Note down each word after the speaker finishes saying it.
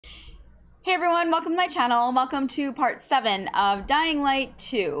Hey everyone, welcome to my channel. Welcome to part 7 of Dying Light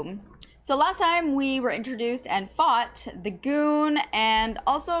 2. So last time we were introduced and fought the goon and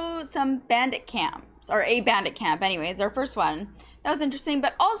also some bandit camps, or a bandit camp anyways, our first one. That was interesting,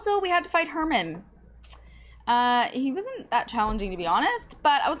 but also we had to fight Harran. He wasn't that challenging to be honest,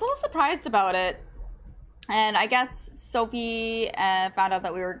 but I was a little surprised about it. And I guess Sophie found out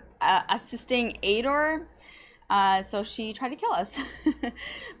that we were assisting Aiden. So she tried to kill us.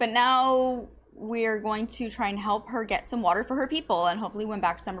 But now we're going to try and help her get some water for her people and hopefully win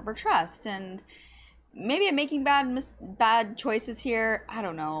back some of her trust. And maybe I'm making bad choices here. I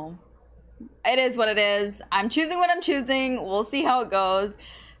don't know. It is what it is. I'm choosing what I'm choosing. We'll see how it goes.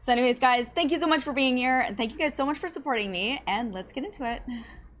 So anyways, guys, thank you so much for being here. And thank you guys so much for supporting me. And let's get into it.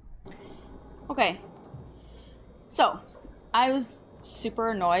 Okay. So, I was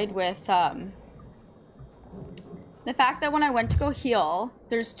super annoyed with, the fact that when I went to go heal,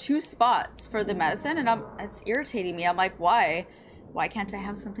 there's 2 spots for the medicine, and it's irritating me. I'm like, why? Why can't I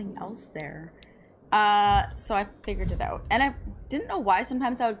have something else there? So I figured it out. And I didn't know why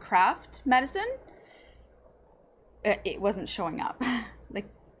sometimes I would craft medicine. It wasn't showing up. And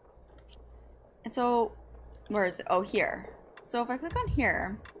so, where is it? Oh, here. So if I click on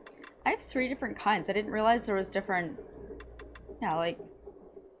here, I have 3 different kinds. I didn't realize there was different, yeah, like,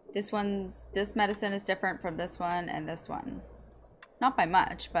 this medicine is different from this one and this one. Not by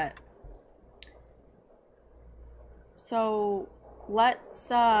much, but. So, let's,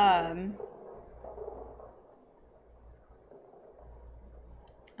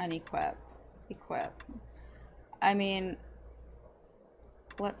 unequip. Equip. I mean,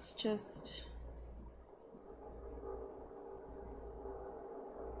 let's just.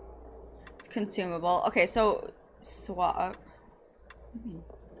 It's consumable. Okay, so swap.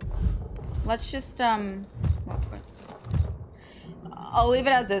 Let's just I'll leave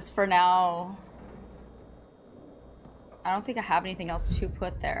it as is for now. I don't think I have anything else to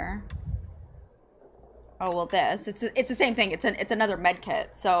put there. Oh well, this it's the same thing. It's another med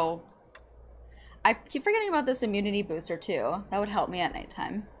kit. So I keep forgetting about this immunity booster too. That would help me at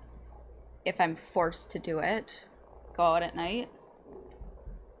nighttime if I'm forced to do it. Go out at night.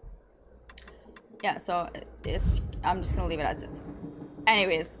 Yeah, so I'm just gonna leave it as it's.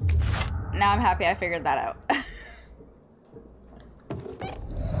 Anyways, now I'm happy I figured that out.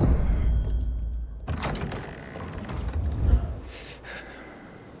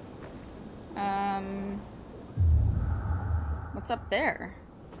 What's up there?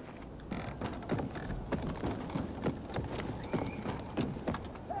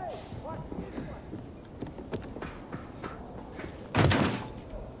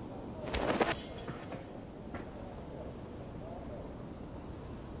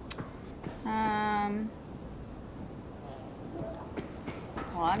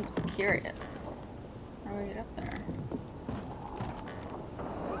 Well, I'm just curious. How do we get up there?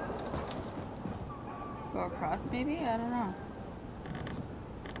 Go across, maybe? I don't know.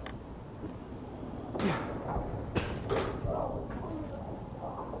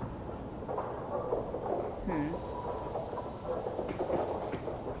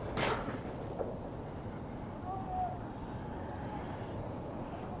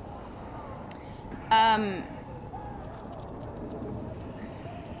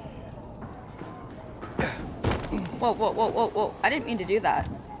 Whoa, whoa, whoa, whoa, whoa. I didn't mean to do that.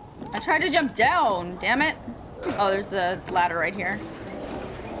 I tried to jump down, damn it. Oh, there's a ladder right here.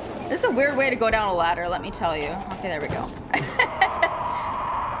 This is a weird way to go down a ladder, let me tell you. Okay, there we go.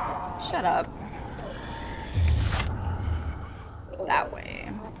 Shut up. That way.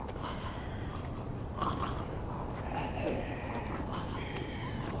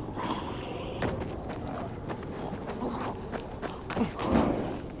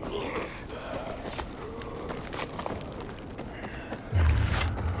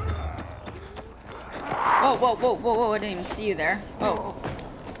 Whoa, whoa, whoa, whoa, I didn't even see you there. Oh.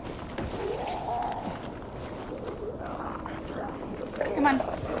 Come on.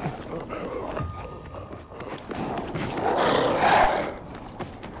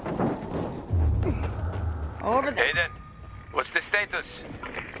 Over there. Aiden, what's the status?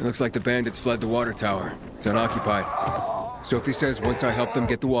 It looks like the bandits fled the water tower. It's unoccupied. Sophie says once I help them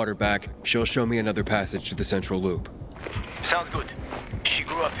get the water back, she'll show me another passage to the central loop. Sounds good. She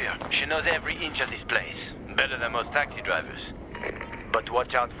grew up here. She knows every inch of this place. Better than most taxi drivers. But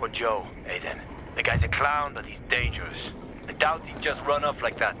watch out for Joe, Aiden. The guy's a clown, but he's dangerous. I doubt he'd just run off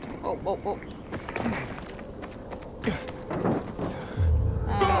like that. Whoa, whoa, whoa.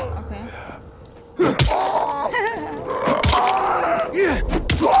 Okay.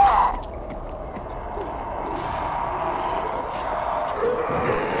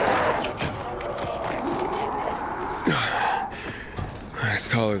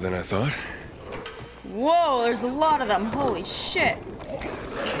 taller than I thought. Whoa, there's a lot of them. Holy shit.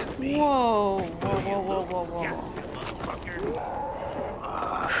 Whoa. Whoa, whoa, whoa, whoa, whoa.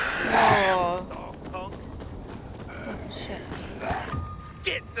 Whoa. Oh, shit.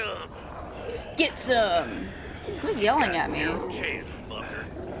 Get some. Get some. Who's yelling at me?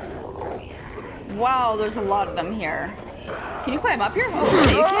 Wow, there's a lot of them here. Can you climb up here? Oh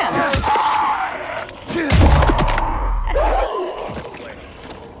shit, you can.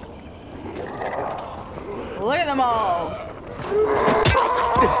 Look at them all.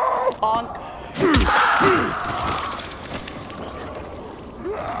 Bonk.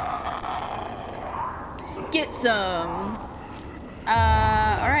 Get some.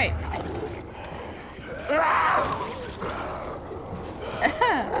 Alright.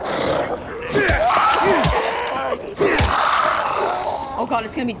 Oh god,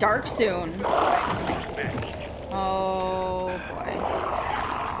 it's gonna be dark soon. Oh boy.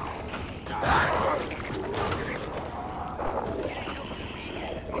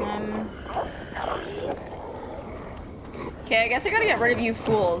 Okay, I guess I gotta get rid of you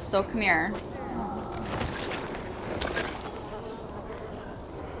fools, so come here.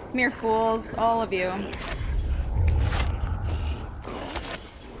 Come here, fools, all of you.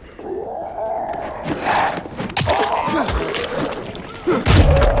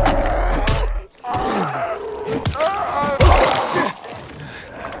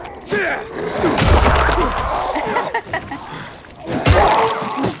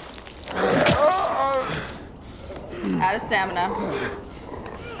 Out of stamina.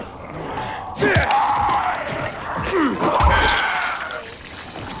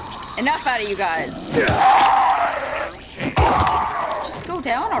 Enough out of you guys. Just go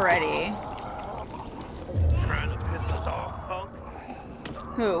down already. Trying to piss us off, punk.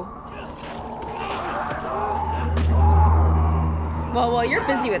 Who? Well, while you're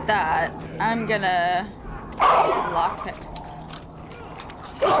busy with that, I'm gonna get some lockpick.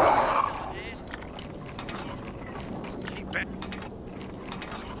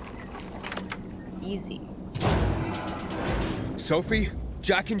 Easy. Sophie,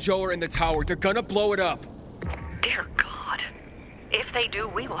 Jack and Joe are in the tower. They're gonna blow it up. Dear God. If they do,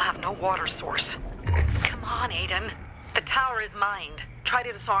 we will have no water source. Come on, Aiden. The tower is mined. Try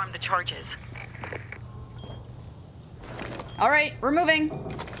to disarm the charges. Alright, we're moving.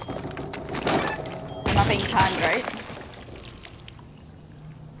 I'm not being timed, right?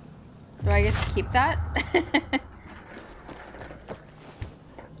 Do I get to keep that?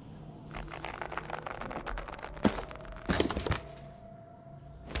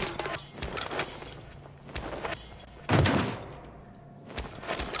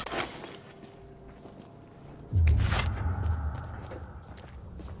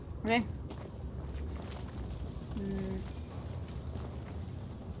 Okay.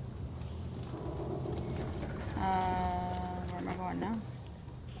 Where am I going now?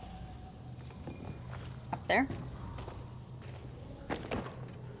 Up there?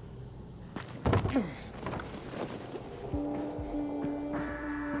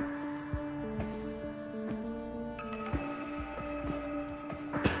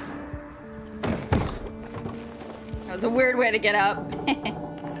 That was a weird way to get up.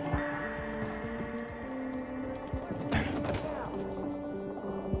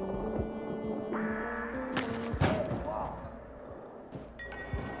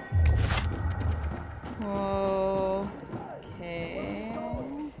 Okay.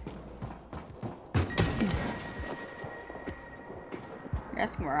 You're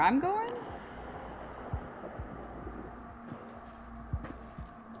asking where I'm going?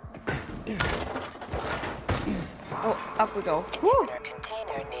 Oh, up we go. Woo!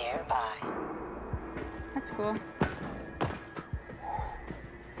 Container nearby. That's cool.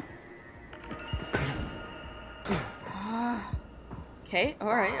 Okay,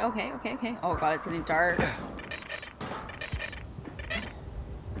 alright, okay. Oh god, it's getting dark. I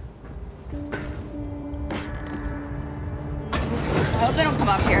hope they don't come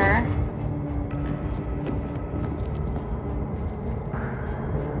up here.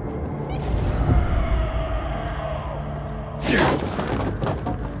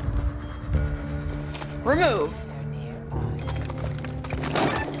 Remove.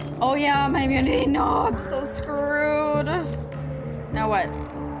 Oh yeah, my immunity. No, I'm so screwed. Now what?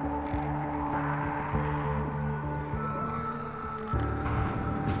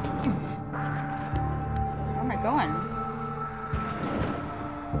 Where am I going?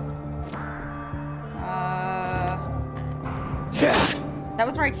 That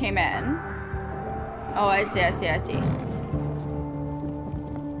was where I came in. Oh, I see. Okay.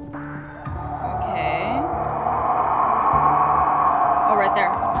 Oh, right there.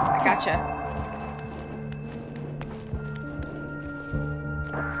 Gotcha.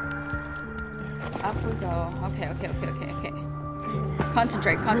 Up we go. Okay.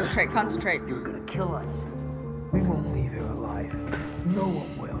 Concentrate. You're gonna kill us. We won't leave here alive. No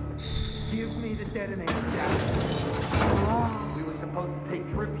one will. Give me the detonator, Jack. We were supposed to take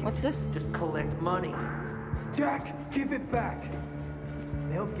tribute. What's this? Just collect money. Jack, give it back.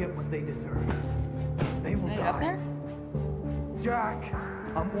 They'll get what they deserve. They will Can I die. get up there? Jack,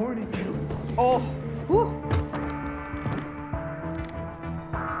 I'm warning you. Oh. Whew.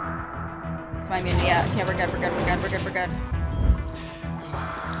 It's my immunity. Yeah. Okay, we're good.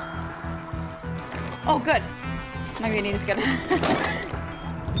 Oh, good. My immunity is good.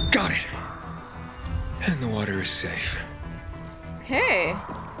 Got it. And the water is safe. Okay.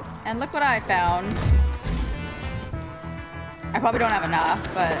 And look what I found. I probably don't have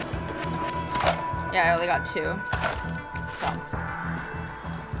enough, but yeah, I only got 2. So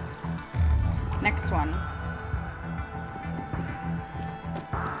next one.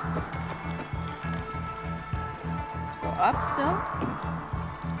 Go up still.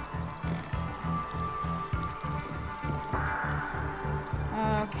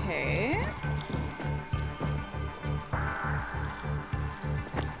 Okay.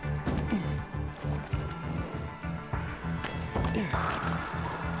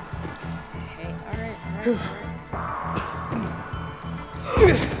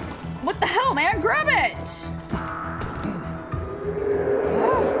 What the hell, man? Grab it!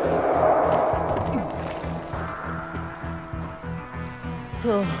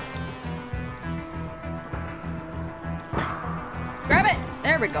 Grab it!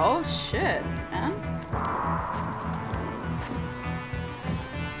 There we go. Shit, man.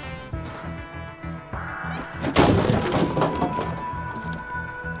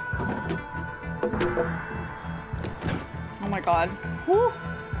 Oh my god. Woo.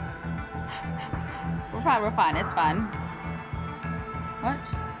 We're fine, it's fine. What?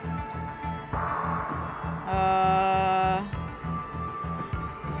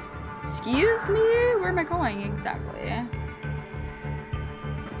 Excuse me? Where am I going exactly?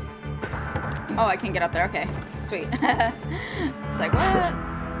 Oh, I can get up there, okay. Sweet. It's like, what?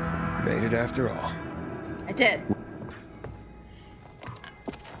 Made it after all. I did.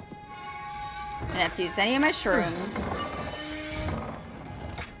 I didn't have to use any of my shrooms.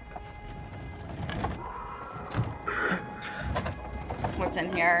 What's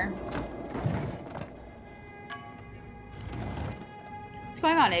in here? What's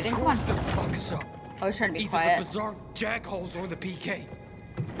going on, Aiden? Come on. The fuck us up. I was trying to be Either quiet. the bizarre jackholes or the PK.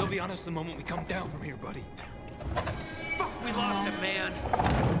 They'll be on us the moment we come down from here, buddy. Fuck, we lost it, man.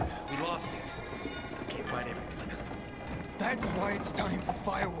 We lost it. Can't fight everyone. That's why it's time for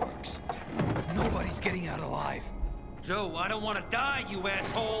fireworks. Nobody's getting out alive. Joe, I don't want to die, you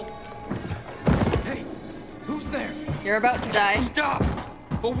asshole. Hey, who's there? You're about to die. Stop!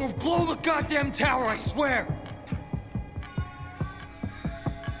 Or we'll blow the goddamn tower, I swear!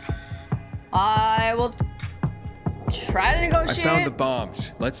 I will try to I negotiate. found the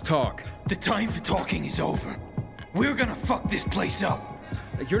bombs. Let's talk. The time for talking is over. We're gonna fuck this place up.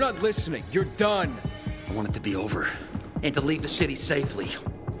 You're not listening. You're done. I want it to be over. And to leave the city safely.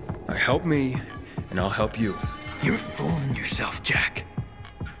 Help me, and I'll help you. You're fooling yourself, Jack.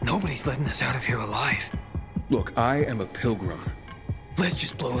 Nobody's letting us out of here alive. Look, I am a pilgrim. Let's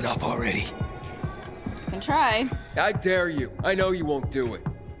just blow it up already. You can try. I dare you. I know you won't do it.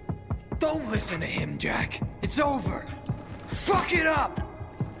 Don't listen to him, Jack. It's over. Fuck it up!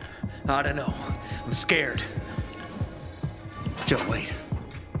 I don't know. I'm scared. Joe, wait.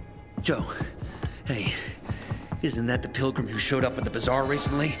 Joe. Hey. Isn't that the pilgrim who showed up at the bazaar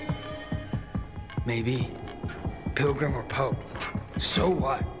recently? Maybe. Pilgrim or Pope. So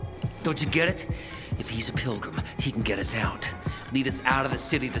what? Don't you get it? If he's a pilgrim, he can get us out. Lead us out of the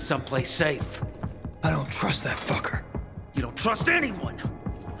city to someplace safe. I don't trust that fucker. You don't trust anyone.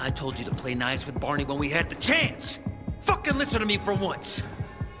 I told you to play nice with Barney when we had the chance. Fucking listen to me for once.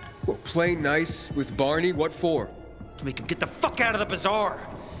 Well, play nice with Barney? What for? To make him get the fuck out of the bazaar.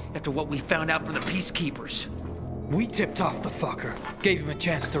 After what we found out from the peacekeepers. We tipped off the fucker. Gave him a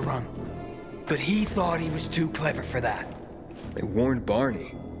chance to run. But he thought he was too clever for that. They warned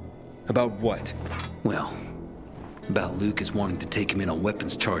Barney. About what? Well, about Lucas wanting to take him in on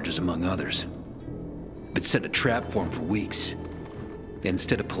weapons charges, among others. But set a trap for him for weeks. And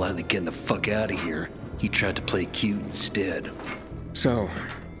instead of politely getting the fuck out of here, he tried to play cute instead. So,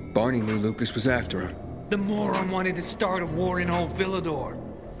 Barney knew Lucas was after him. The moron wanted to start a war in old Villador.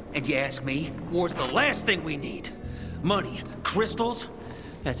 And you ask me, war's the last thing we need. Money, crystals,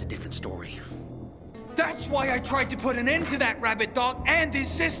 that's a different story. That's why I tried to put an end to that rabbit dog and his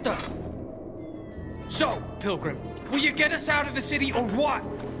sister. So, Pilgrim, will you get us out of the city or what?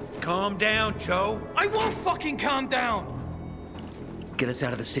 Calm down, Joe. I won't fucking calm down. Get us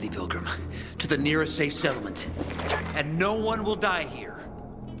out of the city, Pilgrim. To the nearest safe settlement. And no one will die here.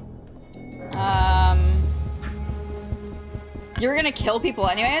 You were gonna kill people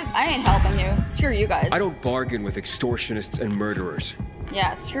anyways? I ain't helping you. Screw you guys. I don't bargain with extortionists and murderers.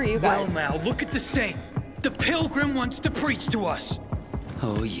 Yeah, screw you guys. Well, now, look at the saint. The Pilgrim wants to preach to us.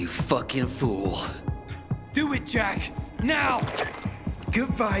 Oh, you fucking fool. Do it, Jack. Now.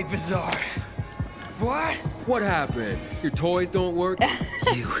 Goodbye, Bazaar. What? What happened? Your toys don't work?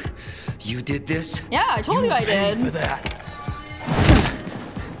 You did this? Yeah, I told you I paid did. for that.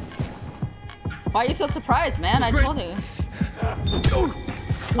 Why are you so surprised, man? I told you.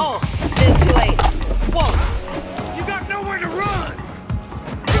 Oh, did it too late. Whoa. You got nowhere to run.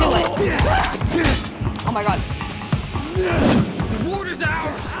 Too late. Oh my god. The ward is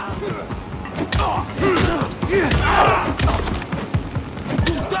ours.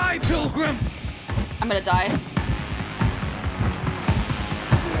 You'll die, Pilgrim. I'm gonna die.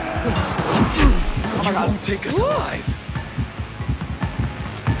 Oh my god. Won't take us alive.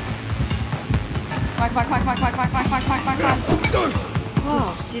 Come on.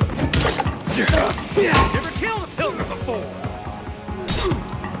 Oh, Jesus. Never killed a Pilgrim before.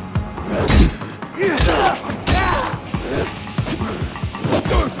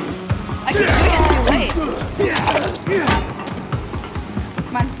 I keep doing it too late.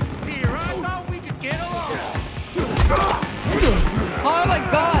 Come on. Here, I thought we could get along. Oh my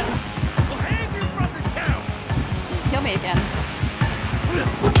god. We'll hang you from this town. You kill me again.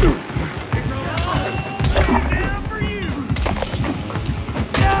 Down for you.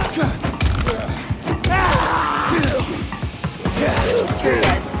 Screw you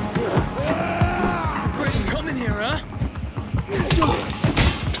guys. Ready to come in here, huh?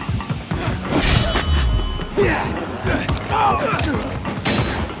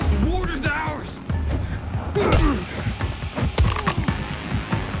 The ward is ours.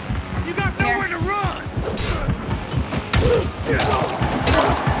 You got nowhere to run.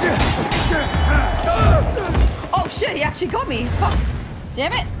 Oh shit, he actually got me. Fuck.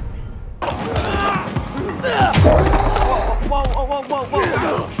 Damn it. Whoa.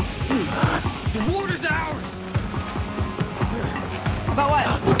 The ward is ours. About what?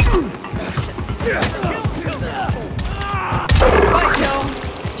 What, Joe?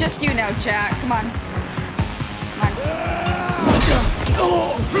 Just you now, Jack. Come on.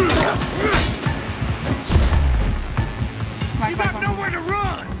 You got nowhere to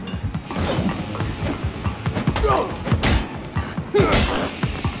run.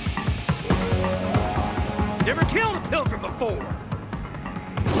 Never killed a Pilgrim before.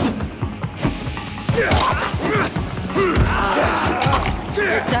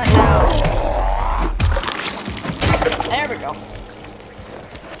 You're done now. There we go.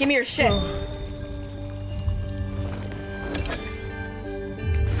 Give me your shit.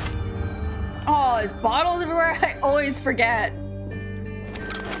 Oh, there's bottles everywhere. I always forget.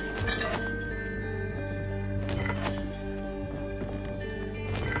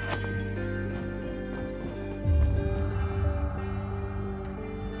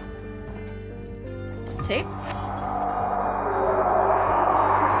 Tape?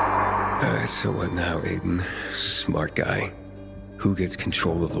 So what now, Aiden? Smart guy. Who gets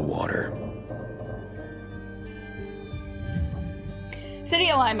control of the water? City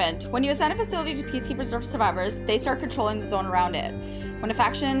alignment. When you assign a facility to peacekeepers or survivors, they start controlling the zone around it. When a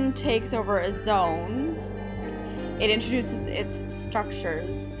faction takes over a zone, it introduces its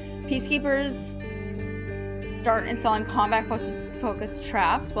structures. Peacekeepers start installing combat-focused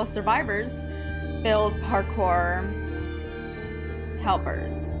traps, while survivors build parkour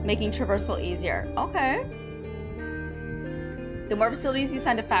helpers, making traversal easier. Okay. The more facilities you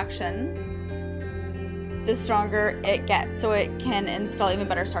send a faction, the stronger it gets, so it can install even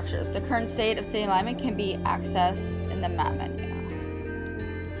better structures. The current state of city alignment can be accessed in the map menu.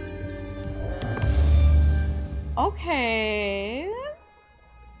 Okay.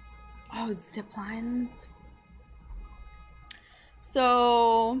 Oh, zip lines.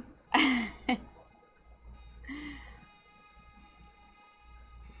 So...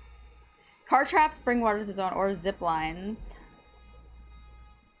 car traps bring water to the zone, or zip lines.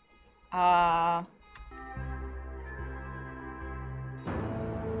 I'm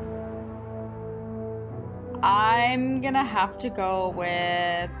gonna have to go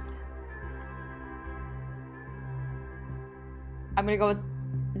with... I'm gonna go with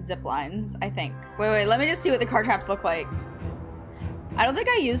zip lines, I think. Wait, let me just see what the car traps look like. I don't think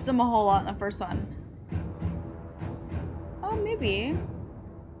I used them a whole lot in the first one. Oh, maybe.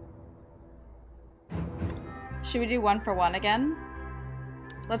 Should we do 1 for 1 again?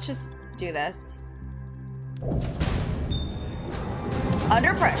 Let's just do this.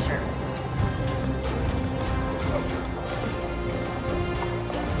 Under pressure.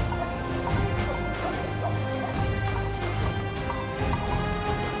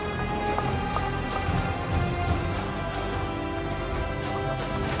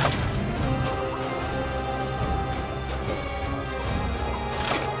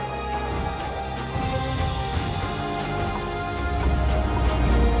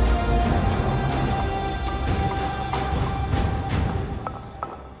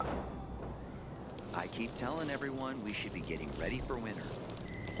 Everyone, we should be getting ready for winter.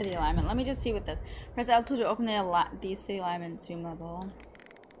 City alignment. Let me just see what this. Press L2 to open the city alignment zoom level.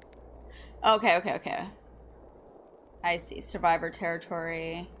 Okay. I see. Survivor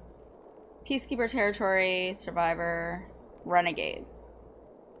territory. Peacekeeper territory. Survivor. Renegade.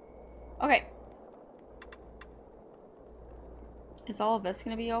 Okay. Is all of this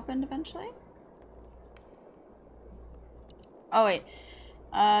going to be opened eventually? Oh, wait.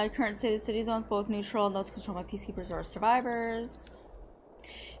 Current state of the city zones, both neutral and those controlled by peacekeepers or survivors.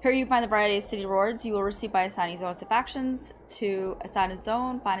 Here you find the variety of city rewards you will receive by assigning zones to factions. To assign a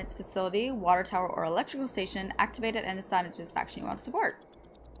zone, find its facility, water tower, or electrical station, activate it, and assign it to this faction you want to support.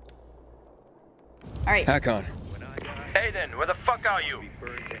 Alright. Hakon. Aiden, where the fuck are you?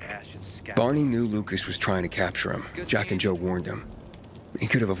 Barney knew Lucas was trying to capture him. Jack and Joe warned him. He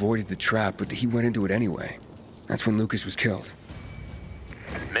could have avoided the trap, but he went into it anyway. That's when Lucas was killed.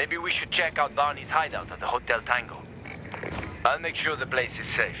 Maybe we should check out Barney's hideout at the Hotel Tango. I'll make sure the place is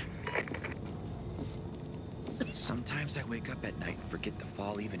safe. Sometimes I wake up at night and forget the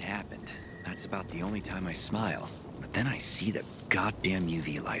fall even happened. That's about the only time I smile. But then I see the goddamn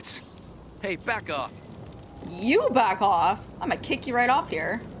UV lights. Hey, back off! You back off! I'm gonna kick you right off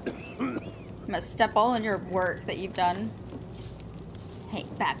here. I'm gonna step all in your work that you've done. Hey,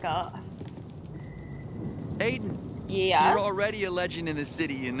 back off. Aiden! Yes? You're already a legend in the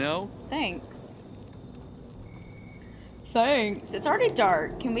city, you know? Thanks. Thanks. It's already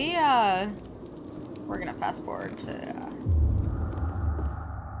dark. Can we, we're gonna fast forward to,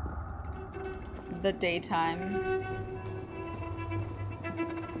 the daytime.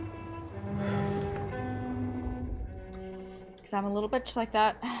 Because I'm a little bitch like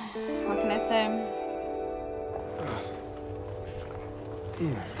that. What can I say?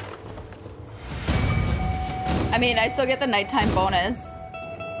 I mean, I still get the nighttime bonus.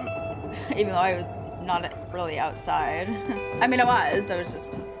 Even though I was not really outside. I mean, I was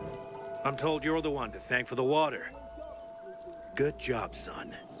just... I'm told you're the one to thank for the water. Good job,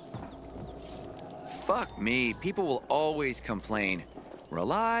 son. Fuck me. People will always complain. We're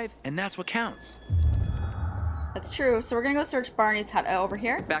alive, and that's what counts. That's true. So we're gonna go search Barney's hut over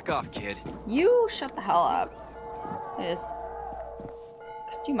here. Back off, kid. You shut the hell up. Yes.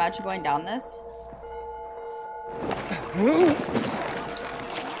 Could you imagine going down this?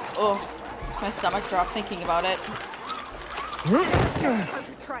 Oh, my stomach dropped thinking about it.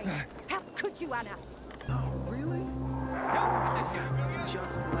 How could you, Anna? Oh, really?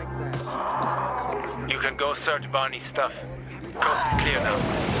 Just like that. You can go search Barney's stuff. Coast is clear now.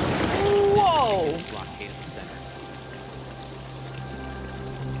 Whoa!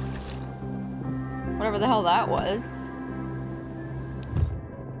 Whatever the hell that was.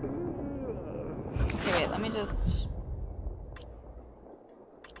 Okay, wait, let me just...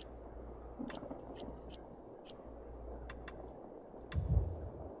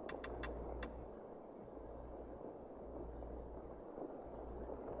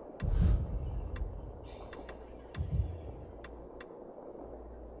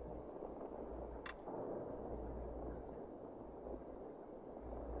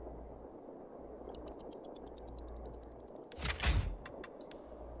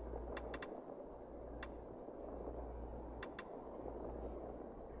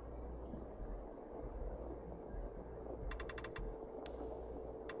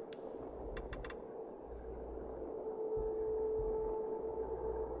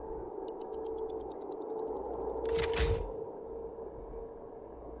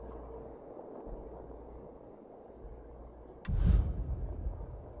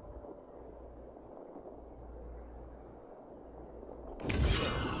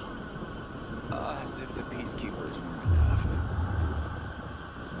 As if the peacekeepers weren't enough.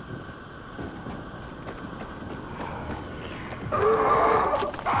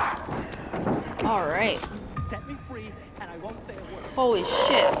 All right. Set me free, and I won't say a word. Holy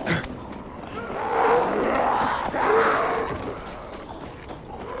shit.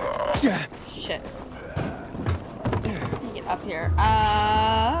 Shit. Let me get up here.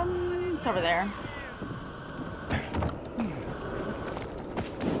 It's over there.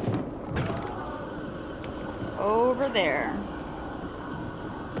 Over there.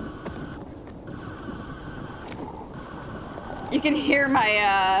 You can hear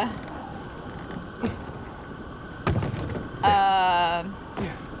my,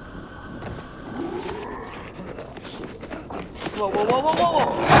 whoa, whoa, whoa, whoa, whoa,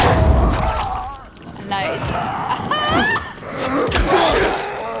 whoa. Nice.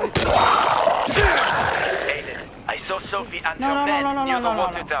 Aiden, I saw Sophie and her bed near the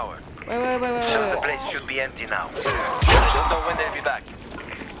water tower. Wait. So the place should be empty now. I don't know when they'll be back.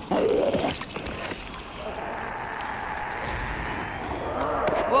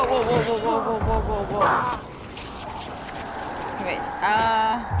 Whoa. Wait,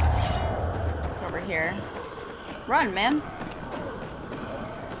 it's over here. Run, man.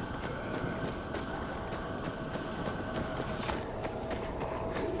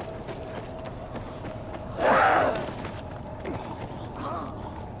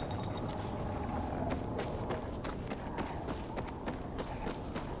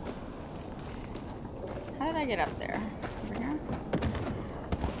 How did I get up there? Over here?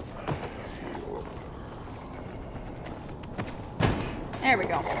 There we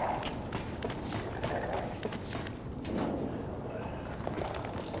go.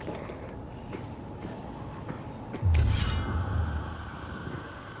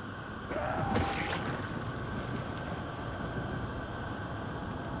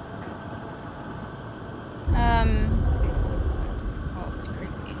 Oh, it's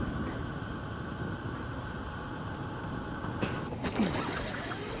creepy.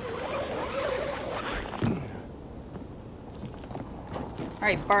 All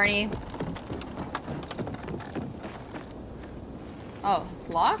right, Barney. Oh, it's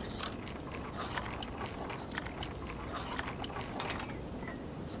locked?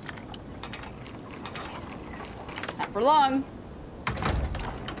 Not for long.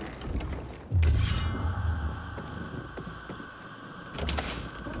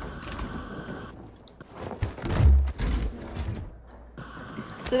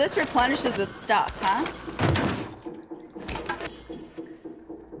 So this replenishes with stuff, huh?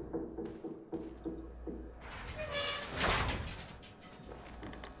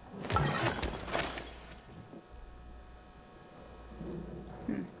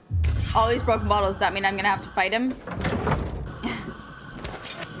 All these broken bottles, does that mean I'm gonna have to fight him?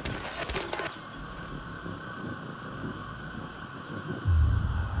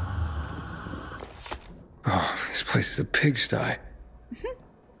 Oh, this place is a pigsty.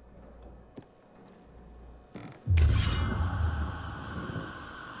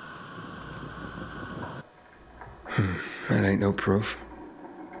 That ain't no proof.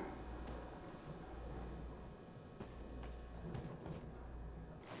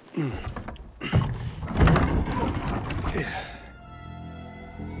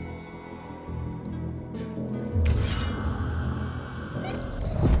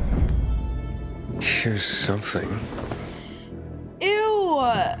 Here's something. Ew!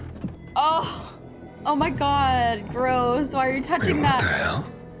 Oh my god, gross. Why are you touching that? What the hell?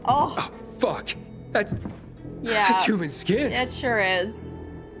 Oh, Fuck! That's yeah. human skin. It sure is.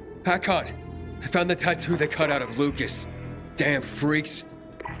 Hakon, I found the tattoo they cut out of Lucas. Damn freaks.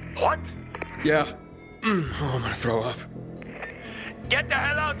 What? Yeah. Oh, I'm gonna throw up. Get the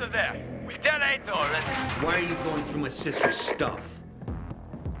hell out of there! We detonated already! Why are you going through my sister's stuff?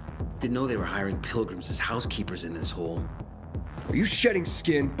 Didn't know they were hiring pilgrims as housekeepers in this hole. Are you shedding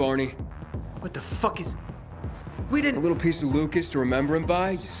skin, Barney? What the fuck is... We didn't... A little piece of Lucas to remember him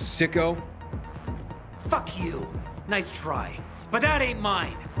by, you sicko? Fuck you. Nice try. But that ain't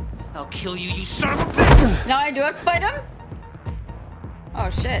mine. I'll kill you, you son of a bitch! Now I do have to fight him? Oh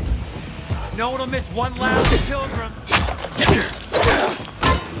shit. No one'll miss one last pilgrim.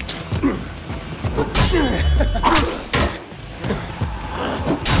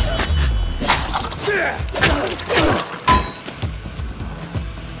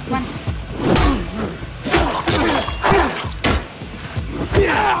 Come on.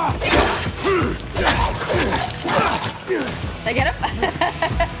 Did I get him?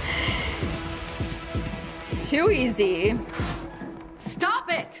 Too easy.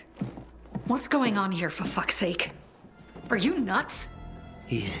 Stop it! What's going on here, for fuck's sake? Are you nuts?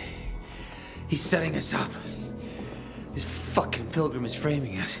 He's setting us up. This fucking pilgrim is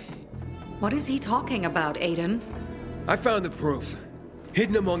framing us. What is he talking about, Aiden? I found the proof.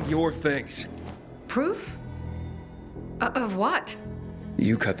 Hidden among your things. Proof? Of what?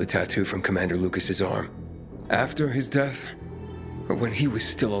 You cut the tattoo from Commander Lucas's arm. After his death? Or when he was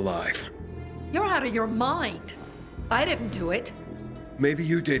still alive? You're out of your mind. I didn't do it. Maybe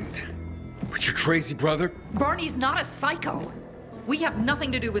you didn't. But your crazy brother? Barney's not a psycho. We have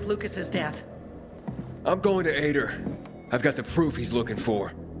nothing to do with Lucas's death. I'm going to Ader. I've got the proof he's looking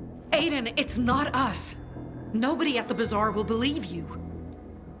for. Aiden, it's not us. Nobody at the bazaar will believe you.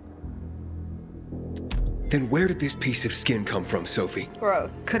 Then where did this piece of skin come from, Sophie?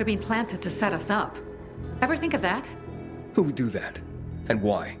 Gross. Could have been planted to set us up. Ever think of that? Who would do that? And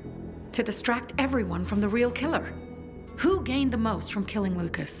why? To distract everyone from the real killer. Who gained the most from killing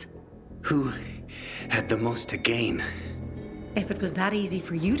Lucas? Who had the most to gain? If it was that easy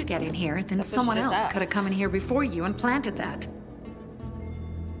for you to get in here, then That's what someone she just else could have asked. come in here before you and planted that.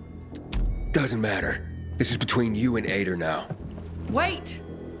 Doesn't matter. This is between you and Ader now. Wait!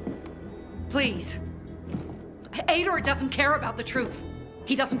 Please. Ader doesn't care about the truth.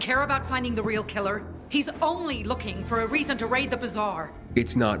 He doesn't care about finding the real killer. He's only looking for a reason to raid the bazaar.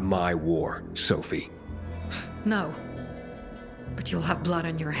 It's not my war, Sophie. No. But you'll have blood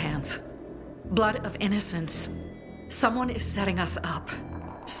on your hands. Blood of innocence. Someone is setting us up.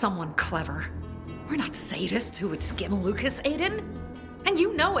 Someone clever. We're not sadists who would skin Lucas, Aiden. And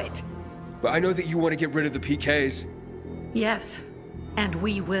you know it. But I know that you want to get rid of the PKs. Yes. And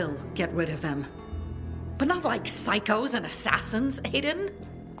we will get rid of them. But not like psychos and assassins, Aiden.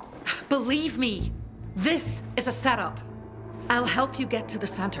 Believe me, this is a setup. I'll help you get to the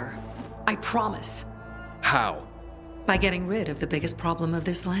center. I promise. How? By getting rid of the biggest problem of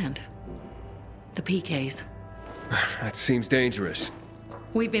this land. The PKs. That seems dangerous.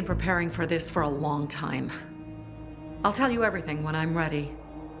 We've been preparing for this for a long time. I'll tell you everything when I'm ready.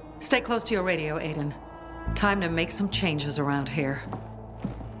 Stay close to your radio, Aiden. Time to make some changes around here.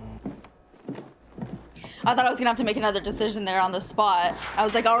 I thought I was gonna have to make another decision there on the spot. I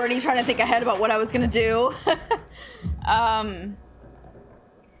was like already trying to think ahead about what I was gonna do. I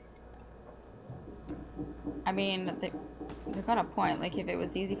mean, they've got a point. Like, if it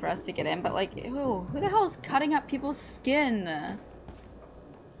was easy for us to get in, but like, ew, who the hell is cutting up people's skin?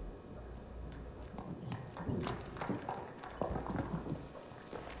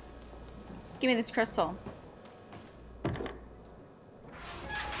 Give me this crystal.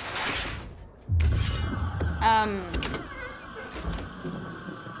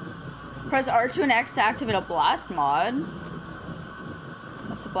 Press R2 and X to activate a blast mod.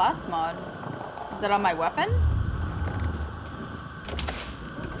 What's a blast mod? Is that on my weapon?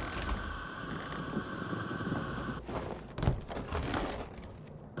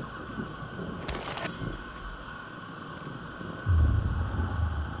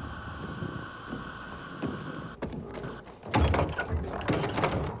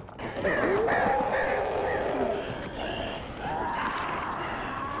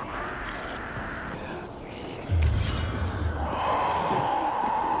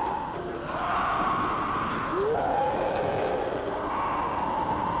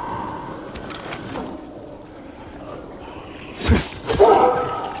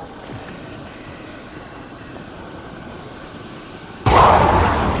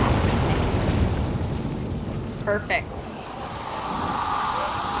 Perfect.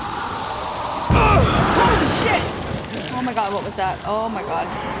 Holy shit! Oh my god, what was that? Oh my god.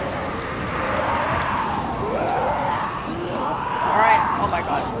 Alright, oh my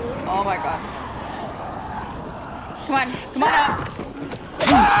god. Oh my god. Come on, come on up.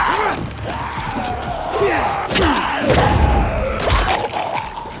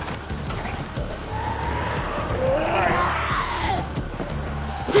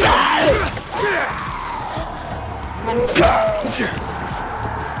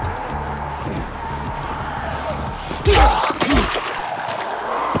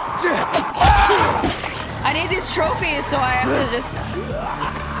 I need these trophies, so I have to just...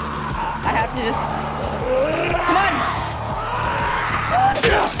 Come on!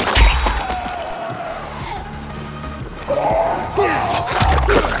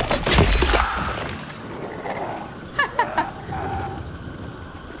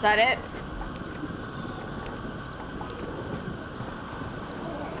 Is that it?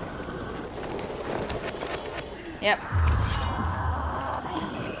 Yep.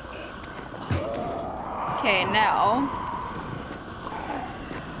 Okay, now.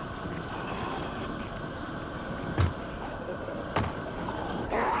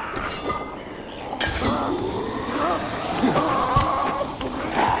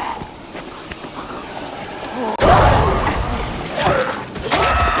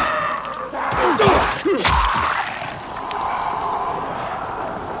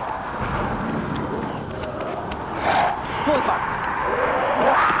 Holy fuck.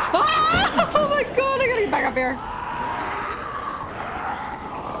 Ah! Oh my god, I gotta get back up here.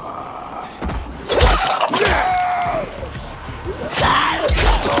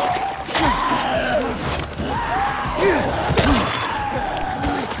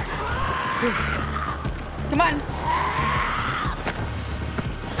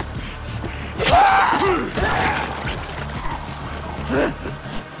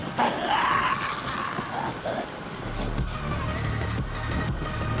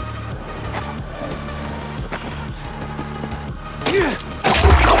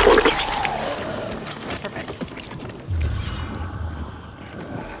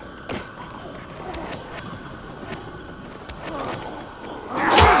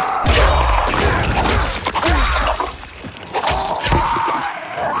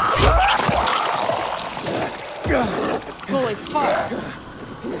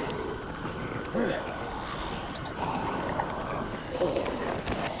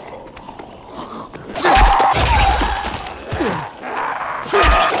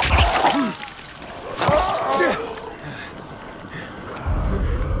 Come on.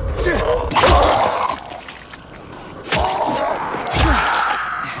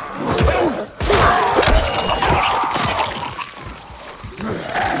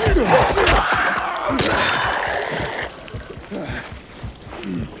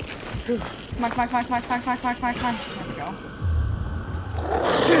 There we go.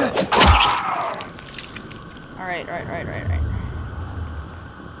 Alright.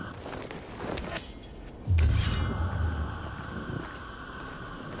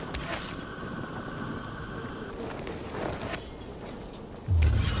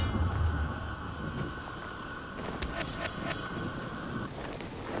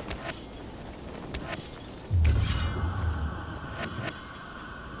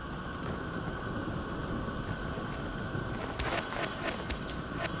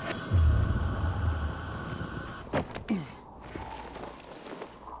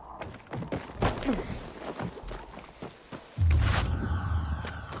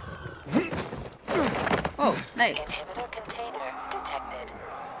 Oh, nice. Inhibitor container detected.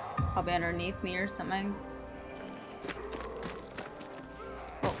 Probably underneath me or something.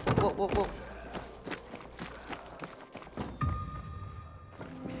 Whoa.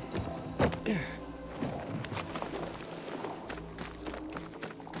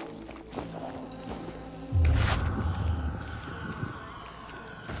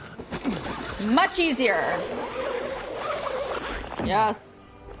 Much easier. Yes.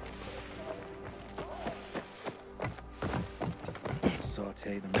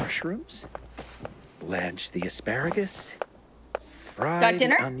 Saute the mushrooms, blanch the asparagus, fry Got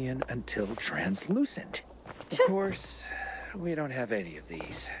dinner? the onion until translucent. Of course, we don't have any of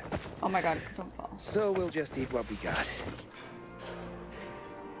these. Oh my god, don't fall. So we'll just eat what we got.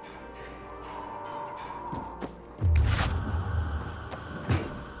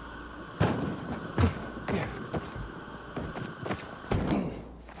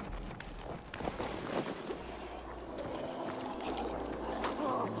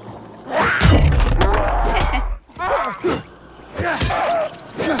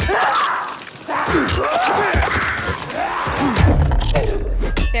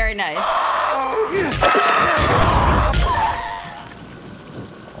 Very nice.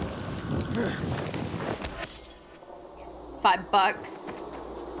 $5.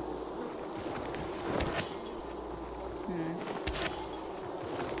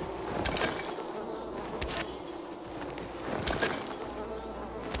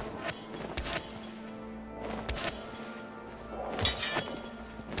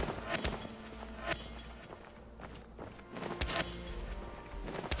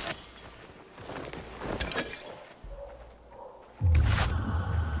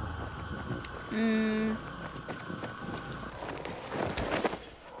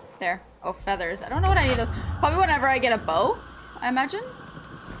 There. Oh, feathers. I don't know what I need those. Probably whenever I get a bow, I imagine.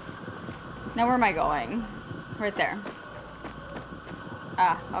 Now where am I going? Right there.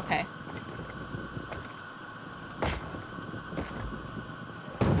 Ah, okay.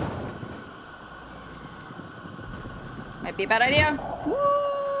 Might be a bad idea. Woo!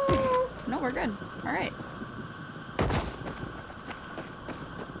 No, we're good. All right.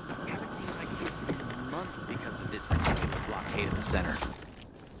 Haven't seen my kids in months because of this ridiculous blockade at the center.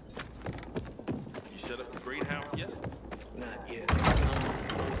 You set up the greenhouse yet? Not yet.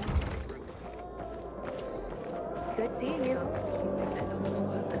 Good seeing you.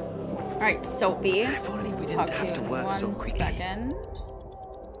 All right, Sophie. If only we Talk didn't to you have to in work so 1 quickly. second.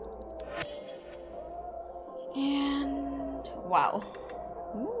 And wow.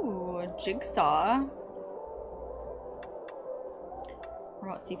 Ooh, a jigsaw.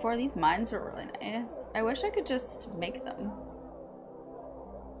 Remote C4. These mines were really nice. I wish I could just make them.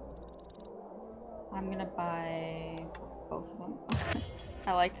 I'm gonna buy both of them.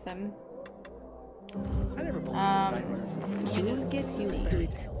 I liked them. You will get used to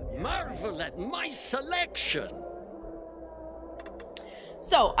it. Marvel at my selection.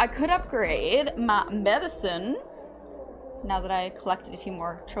 So I could upgrade my medicine now that I collected a few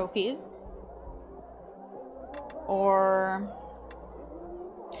more trophies. Or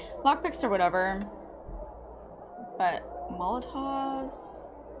lockpicks or whatever. But Molotovs.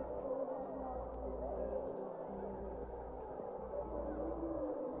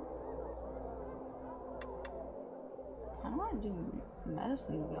 I don't want to do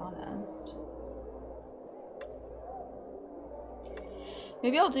medicine, to be honest.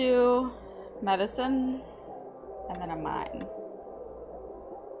 Maybe I'll do medicine and then a mine.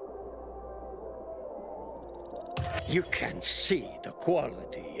 You can see the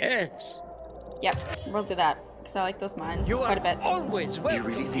quality, yes? Yep, we'll do that. because I like those mines You quite are a bit. always welcome.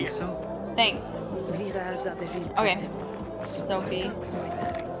 You really think so? Thanks. Okay. Sophie,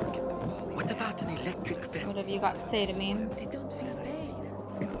 What about an electric fence? what have you got to say to me?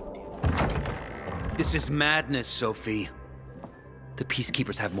 This is madness, Sophie. The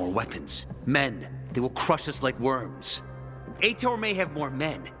Peacekeepers have more weapons. Men. They will crush us like worms. Ator may have more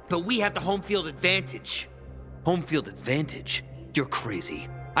men, but we have the home field advantage. Home field advantage? You're crazy.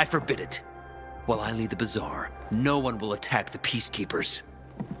 I forbid it. While I lead the bazaar, no one will attack the Peacekeepers.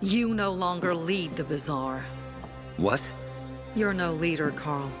 You no longer lead the bazaar. What? You're no leader,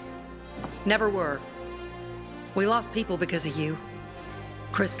 Carl. Never were. We lost people because of you.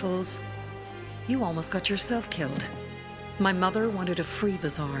 Crystals. You almost got yourself killed. My mother wanted a free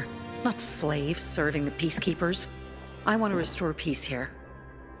bazaar, not slaves serving the Peacekeepers. I want to restore peace here.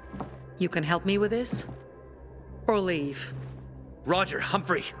 You can help me with this? Or leave? Roger,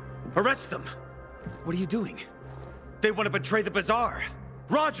 Humphrey, arrest them! What are you doing? They want to betray the bazaar!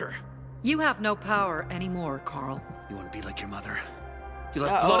 Roger! You have no power anymore, Carl. You want to be like your mother? You'll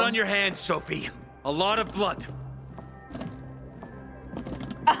have blood on your hands, Sophie. A lot of blood.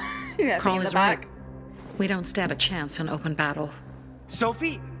 Carl is right. We don't stand a chance in open battle.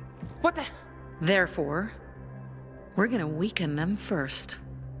 Sophie? What the? Therefore, we're gonna weaken them first.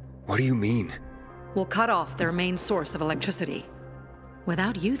 What do you mean? We'll cut off their main source of electricity.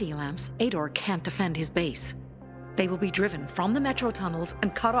 Without UV lamps, Ador can't defend his base. They will be driven from the metro tunnels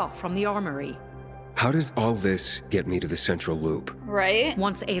and cut off from the armory. How does all this get me to the central loop? Right?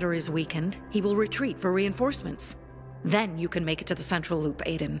 Once Ador is weakened, he will retreat for reinforcements. Then you can make it to the central loop,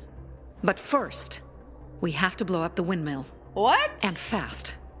 Aiden. But first, we have to blow up the windmill. What? And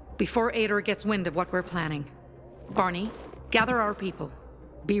fast. Before Ador gets wind of what we're planning. Barney, gather our people.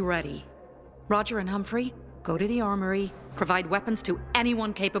 Be ready. Roger and Humphrey, go to the armory, provide weapons to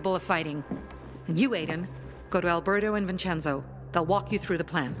anyone capable of fighting. And you, Aiden, go to Alberto and Vincenzo. They'll walk you through the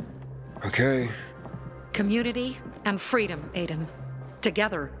plan. Okay. Community and freedom, Aiden.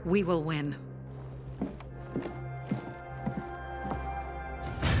 Together, we will win.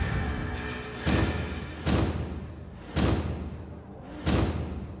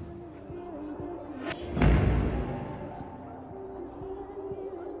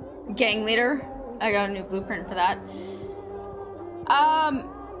 Gang leader. I got a new blueprint for that.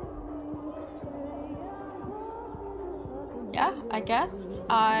 Yeah, I guess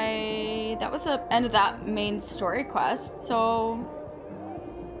that was the end of that main story quest, so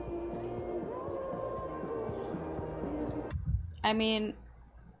I mean,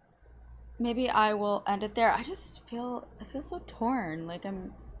 maybe I will end it there. I feel so torn. Like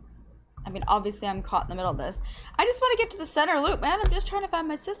I mean, obviously I'm caught in the middle of this. I just want to get to the center loop, man. I'm just trying to find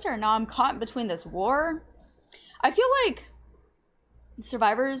my sister, and now I'm caught in between this war. I feel like the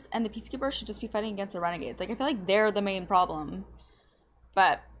survivors and the Peacekeepers should just be fighting against the renegades. Like, I feel like they're the main problem.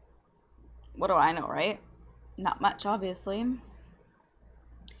 But what do I know, right? Not much, obviously.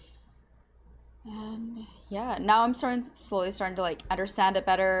 And yeah, now I'm slowly starting to like understand it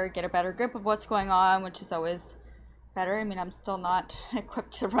better, get a better grip of what's going on, which is always better. I mean, I'm still not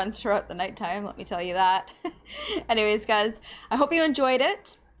equipped to run throughout the nighttime, let me tell you that. Anyways, guys, I hope you enjoyed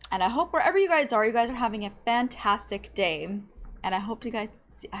it, and I hope wherever you guys are having a fantastic day. And I hope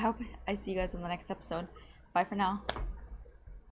I see you guys in the next episode. Bye for now.